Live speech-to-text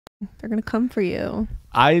They're going to come for you.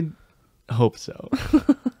 I hope so.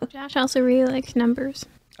 Josh also really likes numbers.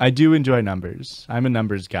 I do enjoy numbers. I'm a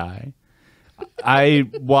numbers guy. I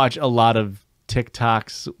watch a lot of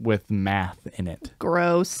TikToks with math in it.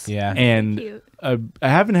 Gross. Yeah. And Cute. I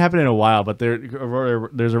haven't happened in a while, but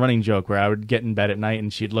there's a running joke where I would get in bed at night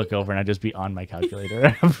and she'd look over and I'd just be on my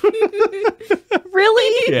calculator.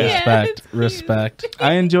 Really? Yeah. Respect.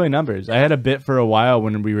 I enjoy numbers. I had a bit for a while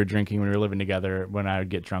when we were drinking, when we were living together, when I would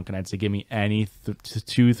get drunk and I'd say, give me any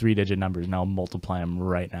 2-3-digit numbers and I'll multiply them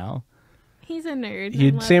right now. He's a nerd. You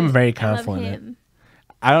I love seem it. very I love confident. him.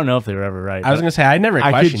 I don't know if they were ever right. I was but going to say, I never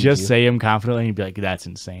I questioned could just you. say them confidently and he'd be like, that's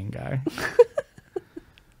insane, guy.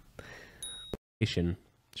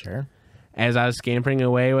 Sure. As I was scampering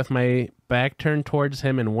away with my back turned towards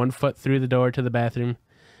him and 1 foot through the door to the bathroom,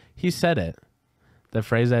 he said it. The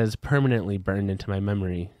phrase that is permanently burned into my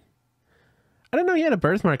memory. I didn't know you had a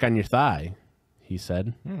birthmark on your thigh, he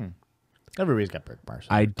said. Everybody's got birthmarks.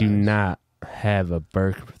 I do not have a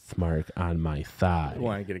birthmark on my thigh.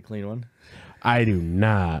 Want to get a clean one? I do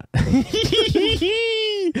not.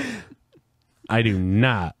 I do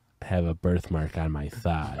not have a birthmark on my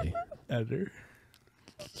thigh. Editor.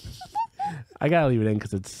 I gotta leave it in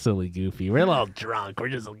because it's silly goofy. We're a little drunk. We're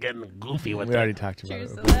just getting goofy with We it. already talked about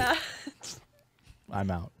Cheers to it. that.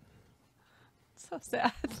 I'm out. So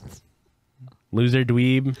sad. Loser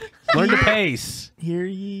dweeb. Learn to pace. Hear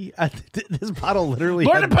ye? This bottle literally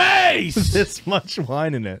Learn to pace. this much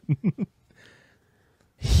wine in it.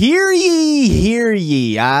 Hear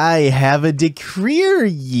ye, I have a decree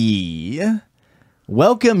ye.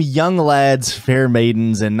 Welcome, young lads, fair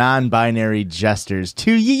maidens, and non-binary jesters,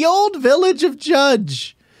 to ye old village of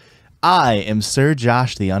Judge. I am Sir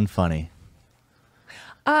Josh the Unfunny.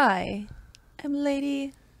 I am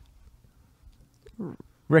Lady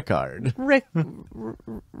Rickard. Rick.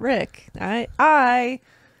 I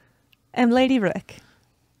am Lady Rick.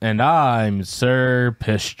 And I'm Sir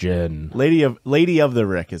Pishton. Lady of the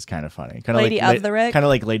Rick is kind of funny. Kinda Lady of the Rick? Kind of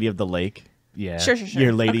like Lady of the Lake. Yeah. Sure.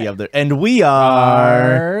 You're Lady Okay. of the... And we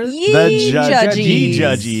are... Ye The judgies.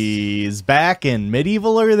 judgies. Back and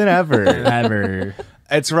medievaler than ever. Ever.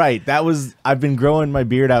 That's right. I've been growing my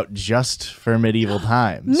beard out just for medieval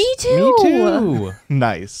times. Me too. Me too.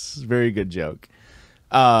 Nice. Very good joke.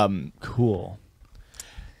 Cool.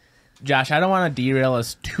 Josh, I don't want to derail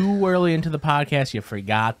us too early into the podcast. You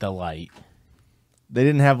forgot the light. They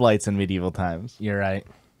didn't have lights in medieval times. You're right.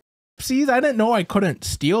 See, I didn't know I couldn't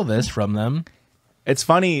steal this from them. It's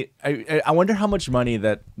funny. I wonder how much money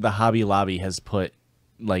that the Hobby Lobby has put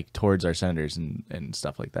like towards our senators and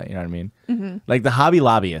stuff like that. You know what I mean? Mm-hmm. Like the Hobby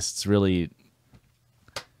Lobbyists really.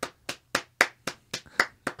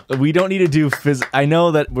 We don't need to do I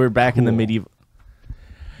know that we're back in the medieval.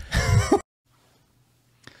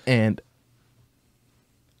 And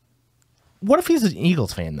what if he's an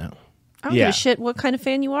Eagles fan, though? I don't give a shit what kind of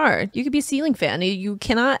fan you are. You could be a ceiling fan. You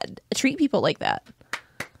cannot treat people like that.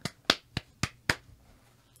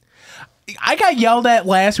 I got yelled at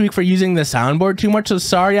last week for using the soundboard too much, so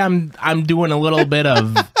sorry. I'm doing a little bit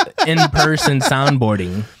of in-person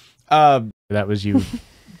soundboarding. That was you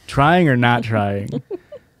trying or not trying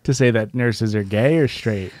to say that nurses are gay or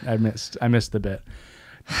straight. I missed the bit.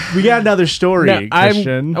 We got another story,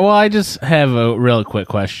 Christian. I just have a real quick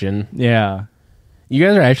question. Yeah. You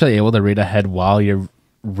guys are actually able to read ahead while you're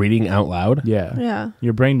reading out loud? Yeah. Yeah.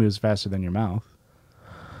 Your brain moves faster than your mouth.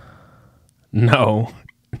 No.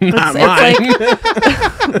 Not It's mine.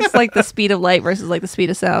 It's like the speed of light versus like the speed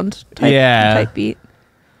of sound type beat.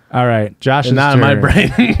 All right. Josh's Not in my turn.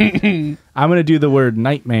 brain. I'm going to do the word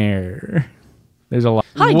nightmare. There's a lot.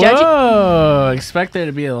 Hi, Judgy. Whoa. Expect there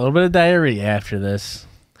to be a little bit of diarrhea after this.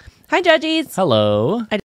 Hi, Judgies. Hello.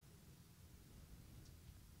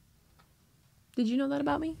 Did you know that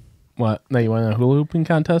about me? What? That you won a hula hooping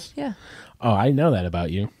contest? Yeah. Oh, I know that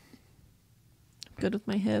about you. Good with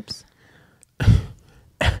my hips.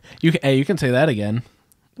 You can say that again.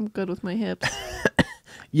 I'm good with my hips.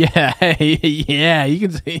 Yeah, yeah. You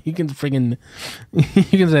can friggin' you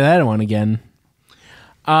can say that one again.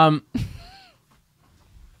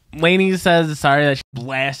 Lainey says sorry that she's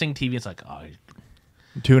blasting TV. It's like, oh,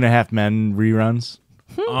 2.5 Men reruns.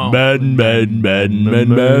 oh. Men, manly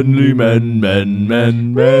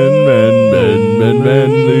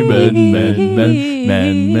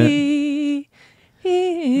men.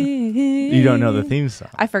 You don't know the theme song.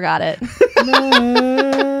 I forgot it.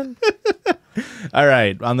 All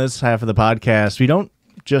right. On this half of the podcast, we don't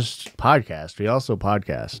just podcast. We also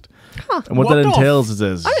podcast. Huh. And what What that the entails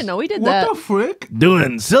is I didn't know we did that. frick?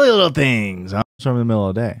 doing silly little things. I'm in the middle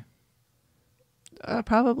of the day.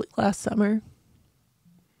 Probably last summer.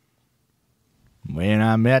 When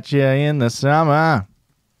I met you in the summer.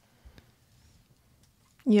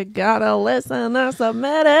 You gotta listen to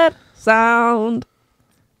submitted sound.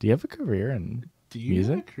 Do you have a career in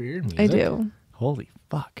music? Have a career in music? I do. Holy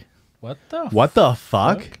fuck. What the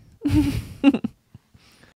fuck?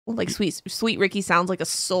 Like Sweet Ricky sounds like a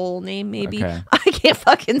soul name, maybe. Okay. I can't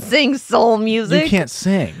fucking sing soul music. You can't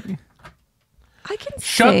sing. I can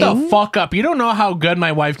Shut sing. the fuck up. You don't know how good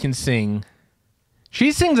my wife can sing.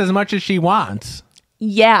 She sings as much as she wants.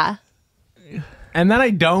 Yeah. And then I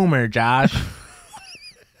dome her, Josh.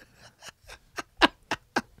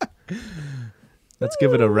 Let's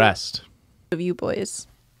give it a rest. Of you boys.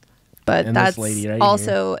 But And this that's lady right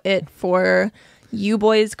also it for you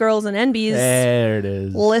boys, girls, and NBs There it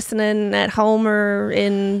is. listening at home or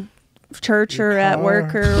in church or at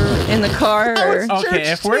work or in the car. Or...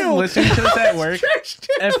 Okay, if we're listening to this at work,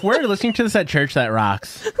 if we're listening to this at church, that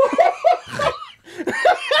rocks.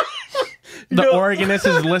 The organist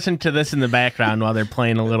is listening to this in the background while they're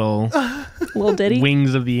playing a little ditty.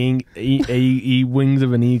 Wings of the Wings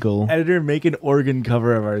of an Eagle. Editor, make an organ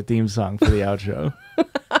cover of our theme song for the outro.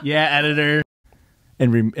 Yeah, editor.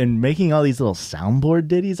 And making all these little soundboard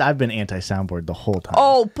ditties, I've been anti-soundboard the whole time.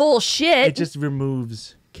 Oh, bullshit. It just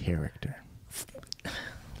removes character.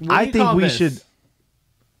 I think we should.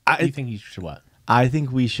 You think you should what? I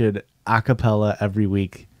think we should a cappella every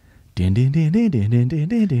week.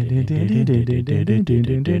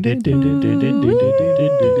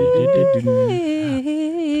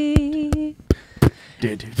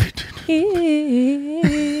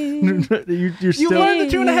 You're still. You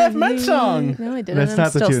learned the 2.5 Men song. No, I didn't. That's I'm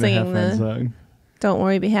not the still 2.5 singing Men the song. Don't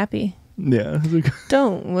worry, be happy. Yeah.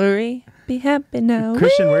 Don't worry, be happy now.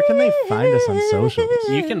 Christian, where can they find us on socials?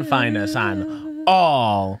 You can find us on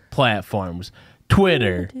all platforms: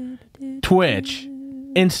 Twitter, Twitch,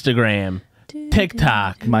 Instagram,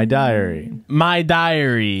 TikTok, My diary. My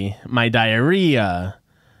Diary, My Diarrhea,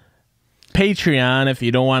 Patreon if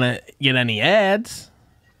you don't want to get any ads.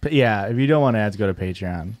 But yeah, if you don't want ads, go to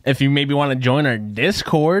Patreon. If you maybe want to join our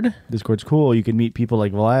Discord, Discord's cool. You can meet people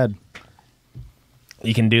like Vlad.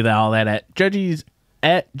 you can do all that at Judgies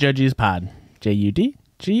Pod.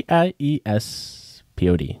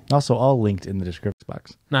 JUDGIESPOD. Also, all linked in the description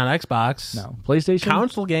box. Not Xbox. No. PlayStation?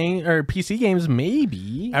 Console game or PC games,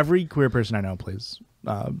 maybe. Every queer person I know plays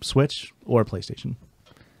Switch or PlayStation.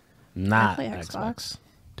 Not play Xbox. Xbox.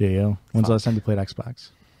 Do you? When's the last time you played Xbox?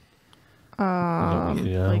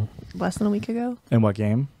 Like less than a week ago. And what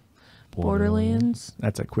game? Borderlands.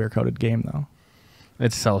 That's a queer-coded game, though.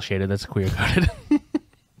 It's cell shaded. That's queer coded.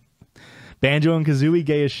 Banjo and Kazooie,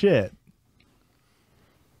 gay as shit.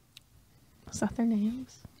 Is that their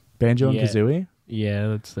names? Banjo Yeah. and Kazooie? Yeah,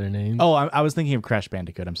 that's their name. Oh, I was thinking of Crash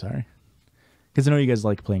Bandicoot. I'm sorry. Because I know you guys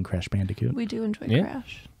like playing Crash Bandicoot. We do enjoy Yeah.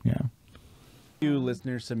 Crash. Yeah. You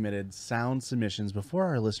listeners submitted sound submissions before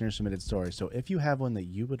our listeners submitted stories. So if you have one that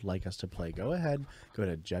you would like us to play, go ahead, go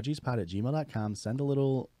to judgiespod@gmail.com, send a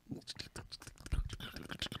little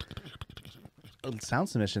sound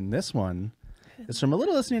submission. This one is from a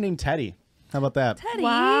little listener named Teddy. How about that? Teddy.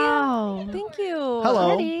 Wow. Thank you.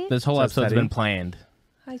 Hello. Teddy. This whole So episode's steady. been planned.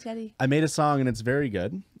 Hi, Teddy. I made a song and it's very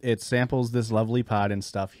good. It samples this lovely pod and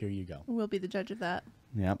stuff. Here you go. We'll be the judge of that.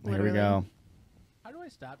 Yep, here we Literally. go. How do I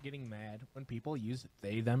stop getting mad when people use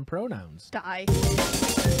they, them pronouns? Die.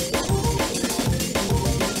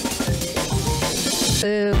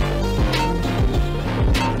 Boo.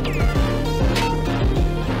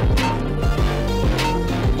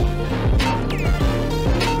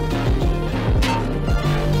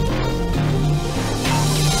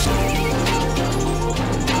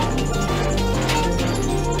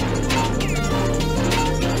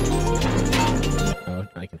 Oh,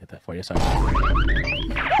 I can hit that for you. Sorry.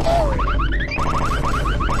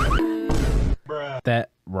 That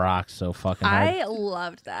rocks so fucking hard. I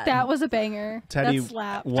loved that. That was a banger. Teddy, That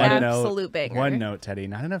slapped. Absolute banger. One note, Teddy.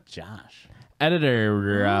 Not enough Josh.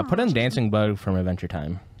 Editor, put in Dancing Bug from Adventure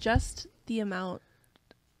Time. Just the amount,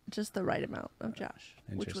 just the right amount of Josh,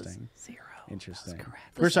 which was Interesting. 0. Interesting. That's correct.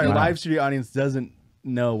 First, our Wow. live studio audience doesn't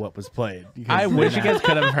know what was played. because I wish you they're guys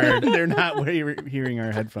could have heard. not- They're not hearing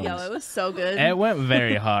our headphones. Yo, it was so good. It went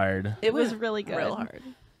very hard. It was went really good. real hard.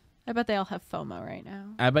 I bet they all have FOMO right now.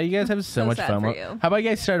 I bet you guys have so So much sad FOMO. for you. How about you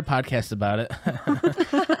guys start a podcast about it?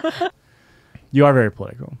 You are very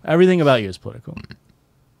political. Everything about you is political.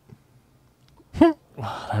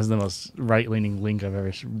 That's the most right-leaning wink I've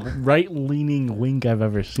ever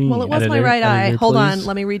seen. Well, it was my Editor, right eye. editor, Hold on, please.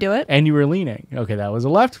 let me redo it. And you were leaning. Okay, that was a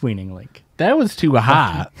left-leaning link. That was too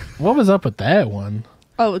hot. What was up with that one?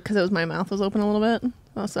 Oh, because it was my mouth was open a little bit.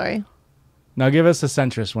 Oh, sorry. Now give us a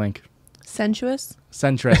centrist wink. Sensuous.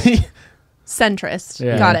 Centrist. Centrist.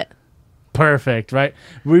 Yeah. Got it. Perfect, right?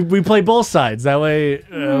 We play both sides. That way,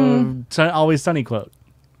 always sunny quote.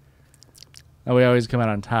 That way, always come out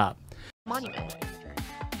on top. Monument.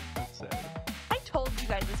 I told you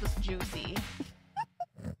guys this was juicy.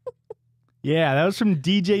 Yeah, that was from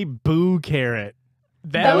DJ Boo Carrot.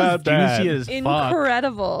 That was that? juicy as fuck.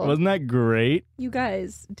 Incredible. Wasn't that great? You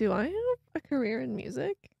guys, do I have a career in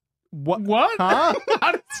music? What? Huh?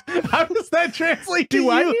 How does that translate to Do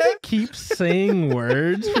I you? need to keep saying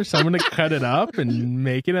words for someone to cut it up and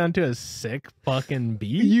make it onto a sick fucking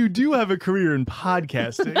beat? You do have a career in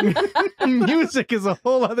podcasting. Music is a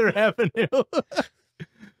whole other avenue.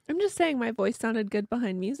 I'm just saying my voice sounded good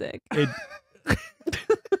behind music.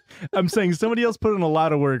 I'm saying somebody else put in a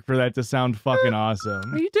lot of work for that to sound fucking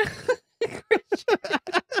awesome. Are you doing?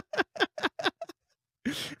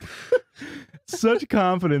 Such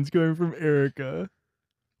confidence going from Erica.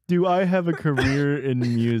 Do I have a career in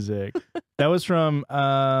music? That was from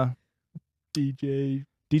DJ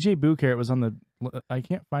Boo Carrot was on the. I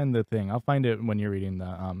can't find the thing. I'll find it when you're reading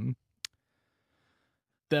the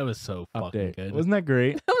That was so fucking update. good. Wasn't that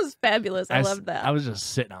great? That was fabulous. I loved that. I was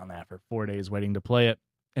just sitting on that for 4 days waiting to play it.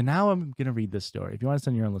 And now I'm going to read this story. If you want to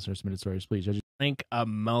send your own listener submitted stories, please. Drink a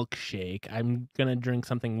milkshake. I'm gonna drink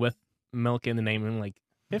something with milk in the name, and like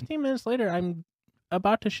 15 minutes later, I'm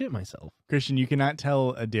about to shit myself. Christian, you cannot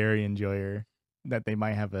tell a dairy enjoyer that they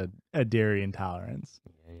might have a dairy intolerance.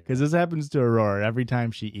 Because this happens to Aurora every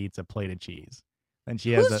time she eats a plate of cheese. And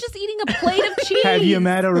she has Who's just eating a plate of cheese? Have you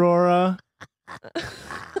met Aurora?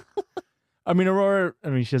 Aurora,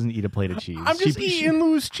 she doesn't eat a plate of cheese. I'm just eating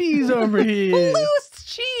loose cheese over here. Loose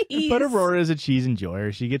cheese. But Aurora is a cheese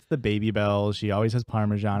enjoyer. She gets the Baby Bell. She always has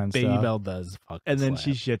Parmesan and Baby stuff. Bell does fucking And then slap.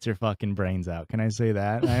 she shits her fucking brains out. Can I say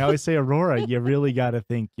that? And I always say, Aurora, you really got to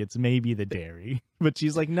think it's maybe the dairy. But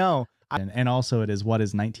she's like, no. And also it is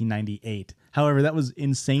 1998. However, that was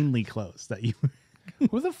insanely close. That you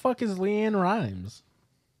Who the fuck is Leanne Rhymes?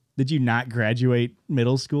 Did you not graduate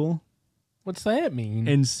middle school What's that mean?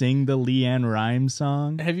 and sing the Leanne Rhymes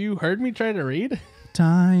song? Have you heard me try to read?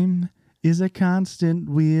 Time is a constant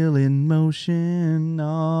wheel in motion,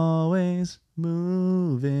 always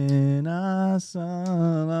moving us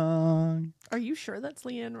along. Are you sure that's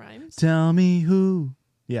Leanne Rhymes? Tell me who.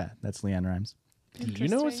 Yeah, that's Leanne Rhymes. Do you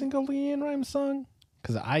know a Interesting. single Leanne Rhymes song?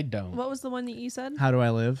 Because I don't. What was the one that you said? How do I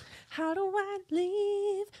live? How do I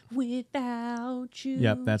live without you?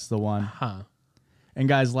 Yep, that's the one. Huh. And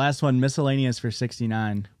guys, last one, miscellaneous for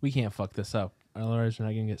 69. We can't fuck this up. Otherwise, we're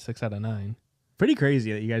not going to get 6 out of 9. Pretty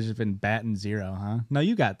crazy that you guys have been batting 0, huh? No,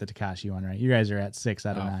 you got the Tekashi one right. You guys are at 6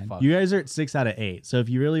 out of 9. fuck. You guys are at 6 out of 8. So if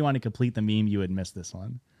you really want to complete the meme, you would miss this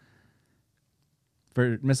one.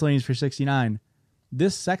 For miscellaneous for 69,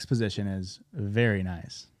 this sex position is very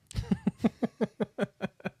nice.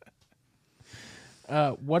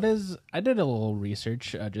 What is... I did a little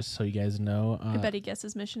research, just so you guys know. I bet he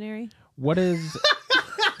guesses missionary. What is...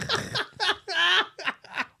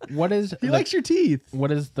 what is... He likes your teeth. What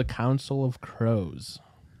is the Council of Crows?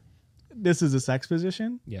 This is a sex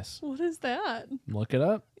position? Yes. What is that? Look it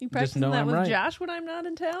up. You Just practicing know that I'm with right. Josh when I'm not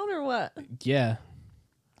in town, or what? Yeah.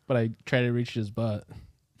 But I try to reach his butt.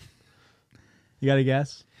 You got a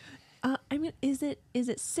guess? Is it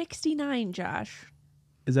 69, Josh?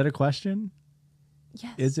 Is that a question?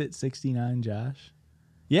 Yes. Is it 69, Josh?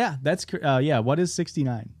 Yeah, that's yeah. What is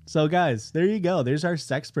 69? So, guys, there you go. There's our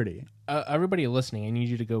sexperty. Everybody listening, I need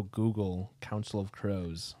you to go Google Council of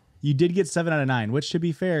Crows. You did get 7 out of 9, which, to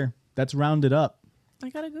be fair, that's rounded up. I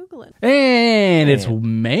gotta Google it. And it's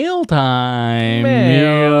Man. mail time.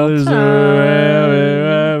 Mail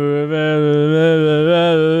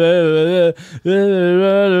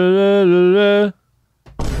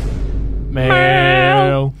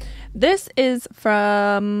Mail. This is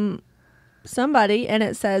from somebody, and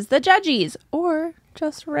it says the judgies or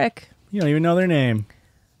just Rick. You don't even know their name.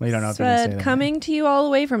 Well, you don't know if you can say Said that. coming to you all the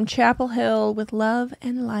way from Chapel Hill with love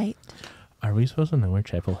and light. Are we supposed to know where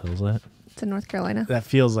Chapel Hill's at? It's in North Carolina. That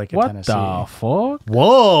feels like a What Tennessee. the fuck?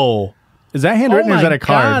 Whoa! Is that handwritten or is that a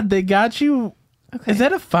card? God, they got you. Okay. Is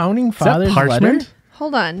that a founding Is that father's parchment? letter?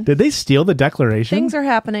 Hold on. Did they steal the Declaration? Things are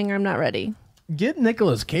happening. I'm not ready. Get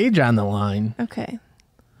Nicolas Cage on the line. Okay.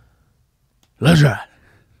 Leisure.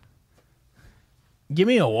 Give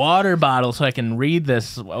me a water bottle so I can read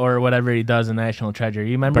this or whatever he does in National Treasure.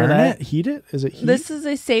 You remember Burn that? it? Heat it? Is it heat? This is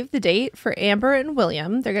a save the date for Amber and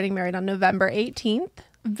William. They're getting married on November 18th.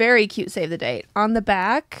 Very cute save the date. On the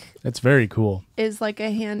back That's very cool. is like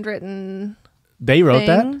a handwritten They wrote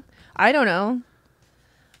that? thing. I don't know.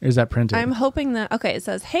 Or is that printed? I'm hoping that. Okay, it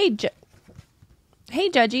says, hey,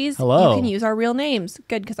 judgies. Hello. You can use our real names.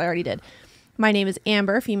 Good, because I already did. My name is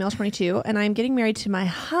Amber, female 22, and I'm getting married to my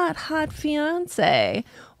hot, hot fiance,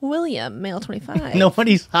 William, male 25.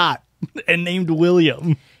 Nobody's hot and named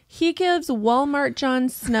William. He gives Walmart Jon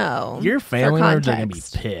Snow. Your for family members are going to be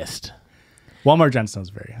context. pissed. Walmart Jon Snow's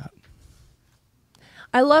very hot.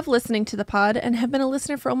 I love listening to the pod and have been a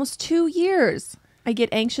listener for almost 2 years. I get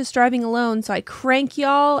anxious driving alone, so I crank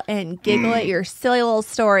y'all and giggle at your silly little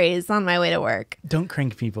stories on my way to work. Don't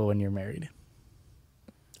crank people when you're married.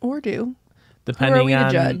 Or do. Depending we to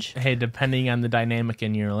on judge? Hey, depending on the dynamic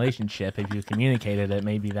in your relationship, if you communicated it,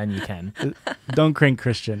 maybe then you can. Don't crank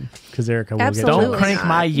Christian, because Erica will Absolutely. Don't get jealous. crank not.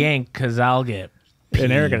 my yank, because I'll get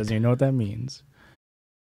And Erica peeved. doesn't even know what that means.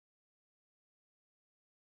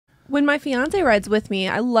 When my fiance rides with me,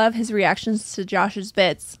 I love his reactions to Josh's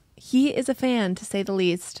bits. He is a fan, to say the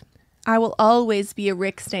least. I will always be a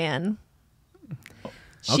Rick stan.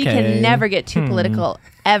 She Okay. can never get too political,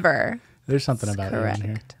 ever. There's something That's about it in here.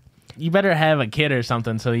 correct. You better have a kid or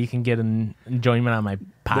something so you can get an enjoyment on my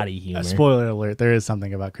potty humor. Spoiler alert, there is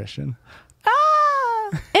something about Christian.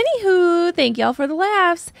 Anywho, thank y'all for the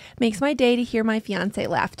laughs. Makes my day to hear my fiance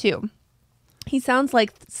laugh, too. He sounds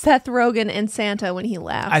like Seth Rogen and Santa when he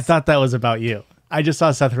laughs. I thought that was about you. I just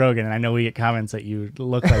saw Seth Rogen, and I know we get comments that you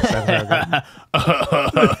look like Seth Rogen.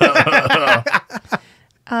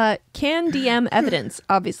 Can DM evidence?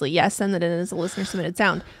 Obviously, yes. Send that in as a listener submitted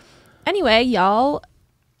sound. Anyway, y'all.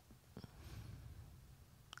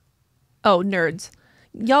 Oh, nerds.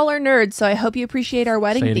 Y'all are nerds, so I hope you appreciate our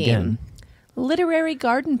wedding Say it theme. again. Literary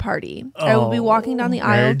garden party. I will be walking down the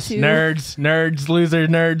aisle to. Nerds, losers,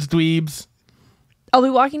 nerds, dweebs. I'll be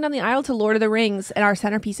walking down the aisle to Lord of the Rings, and our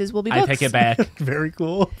centerpieces will be books. I take it back. Very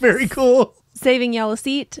cool. Very cool. Saving y'all a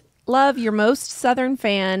seat. Love, your most southern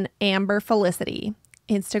fan, Amber Felicity.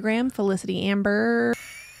 Instagram, Felicity Amber.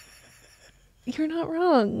 You're not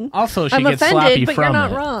wrong. Also, she I'm gets sloppy offended, but from you're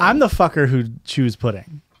not it. wrong. I'm the fucker who chews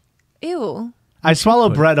pudding. Ew. I swallow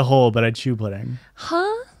bread whole, but I chew pudding.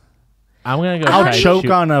 Huh? I'm gonna go. I'll try choke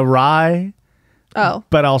shoot- on a rye, Oh.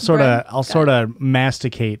 but I'll sort Bread? of sort of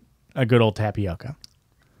masticate a good old tapioca.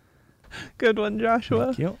 Good one, Joshua.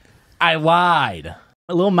 Thank you. I lied.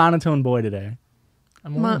 A little monotone boy today.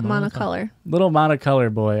 I'm a little Monocolor. Little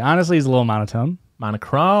monocolor boy. Honestly, he's a little monotone.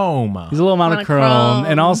 monochrome. He's a little monochrome, Monochrome.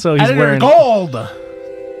 and also he's Editor wearing. gold.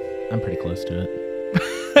 I'm pretty close to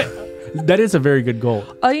it. That is a very good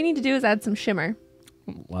gold. All you need to do is add some shimmer.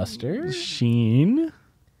 Luster. Sheen.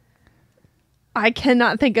 I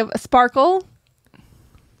cannot think of a sparkle.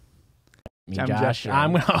 Me, I'm Josh. gesturing.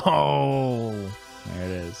 I'm oh. There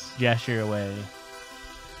it is. Gesture away.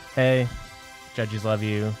 Hey, judges love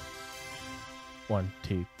you. 1,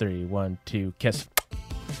 2, 3, 1, 2, kiss.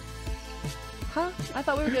 Huh? I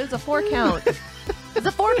thought we were doing a 4 count. It's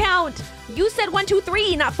a 4 count. You said 1, 2,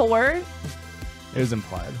 3, not 4. It was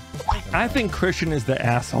implied. I think Christian is the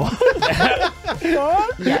asshole.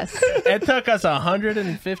 Yes. It took us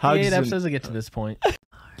 158 Hugs and- episodes to get to this point.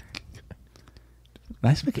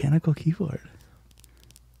 Nice mechanical keyboard.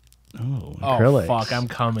 Oh, Oh acrylics. fuck! I'm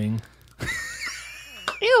coming.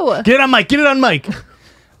 Ew. Get it on mic. Get it on mic.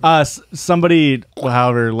 Somebody,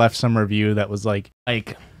 however, left some review that was like,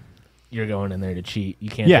 Like, you're going in there to cheat. You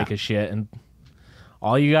can't Yeah. take a shit, and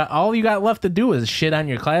all you got left to do is shit on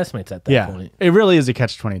your classmates at that yeah, point. it really is a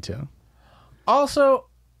catch-22. Also,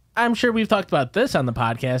 I'm sure we've talked about this on the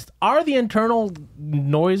podcast. Are the internal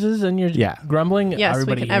noises in your Yeah. grumbling? Yes, we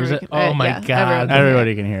everybody can- hears every- it. Oh my yeah, god! everyone can.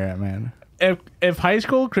 Everybody can hear it, man. If high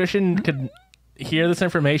school Christian could hear this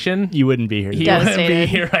information, You wouldn't be here. he today. wouldn't be Devastated.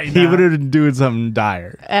 here right He now. would have been doing something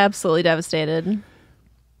dire. Absolutely devastated.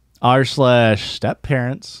 r/step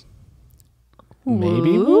parents.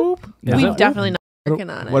 Maybe Whoop. whoop. Is We've it? definitely not working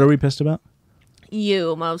on it. What are we pissed about?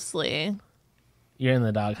 You mostly. You're in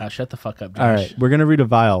the doghouse. Shut the fuck up, Josh. All right, we're gonna read a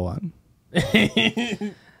vile one.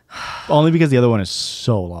 Only because the other one is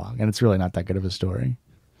so long, and it's really not that good of a story.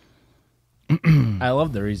 I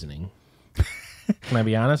love the reasoning. Can I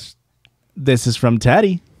be honest? This is from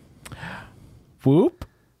Teddy. Whoop.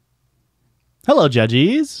 Hello,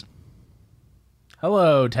 judgies.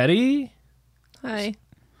 Hello, Teddy. Hi.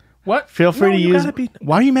 What? Feel free No, to you use. gotta be-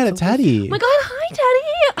 Why are you mad at Teddy? Oh my god,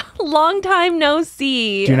 hi Teddy. Long time no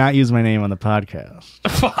see. Do not use my name on the podcast.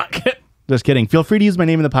 Fuck. Just kidding. Feel free to use my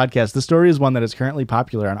name in the podcast. The story is one that is currently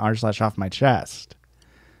popular on r/off my chest.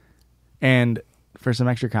 And for some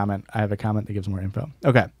extra comment, I have a comment that gives more info.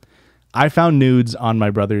 Okay. I found nudes on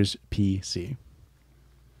my brother's PC.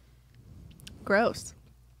 Gross.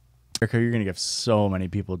 Erica, you're going to give so many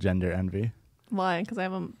people gender envy. Why? Because I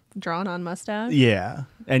have a drawn on mustache? Yeah.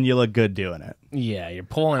 And you look good doing it. Yeah, you're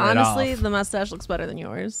pulling Honestly, it off. the mustache looks better than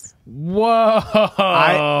yours. Whoa.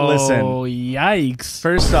 Listen. Yikes.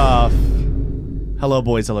 First off, Hello,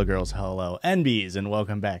 boys. Hello, girls. Hello, NBs, and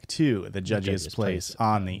welcome back to the judgiest place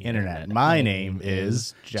on the internet. My name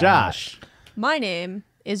is Josh. My name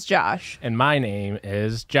is Josh. And my name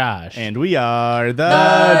is Josh. And we are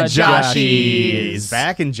the Judgies.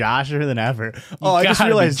 Back and Josher than ever. Oh, You I just gotta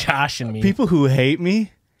be realized joshing me. people who hate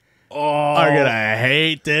me Oh, are gonna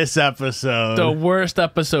hate this episode. the worst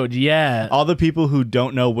episode yet. All the people who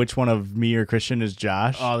don't know which one of me or Christian is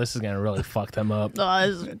Josh. Oh, this is gonna really fuck them up.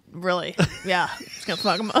 This is really, yeah, it's gonna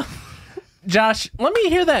fuck him up. Josh, let me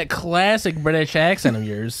hear that classic British accent of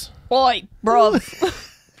yours. Oi, bro.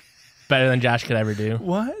 Better than Josh could ever do.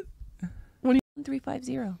 What?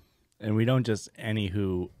 350. And we don't just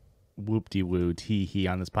anywho whoop-de-woo tee-hee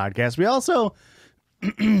on this podcast. We also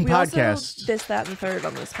podcast. Also this, that, and the third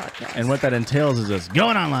on this podcast. And what that entails is us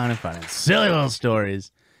going online and finding silly little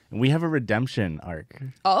stories. And we have a redemption arc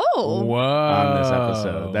Oh. Whoa. on this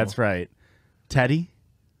episode. That's right. Teddy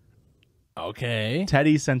Okay.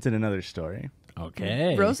 sent in another story.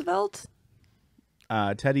 Okay. Roosevelt?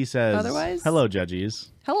 Teddy says, Otherwise? "Hello, judgies.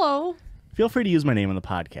 Hello. Feel free to use my name on the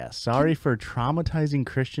podcast. Sorry for traumatizing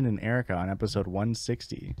Christian and Erica on episode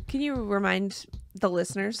 160. Can you remind the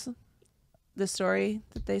listeners the story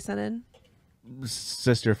that they sent in?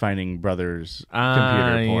 Sister finding brother's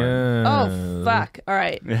computer porn. Yeah. Oh, fuck. All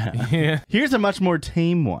right. Yeah. Yeah. Here's a much more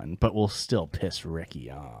tame one, but will still piss Ricky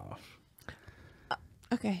off.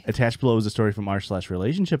 Okay. Attached below is a story from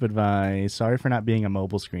r/relationship advice. Sorry for not being a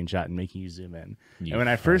mobile screenshot and making you zoom in. You And when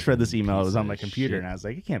I first read this email, it was piece on my of computer, shit. and I was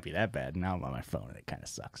like, it can't be that bad. Now I'm on my phone, and it kind of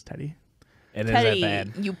sucks, Teddy. It is that Teddy,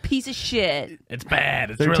 bad. you piece of shit. It's bad.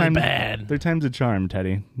 It's Third really time- bad. Third time's a charm,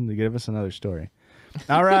 Teddy. Give us another story.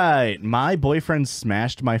 All right. My boyfriend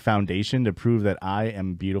smashed my foundation to prove that I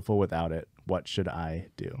am beautiful without it. What should I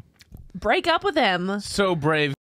do? Break up with him. So brave.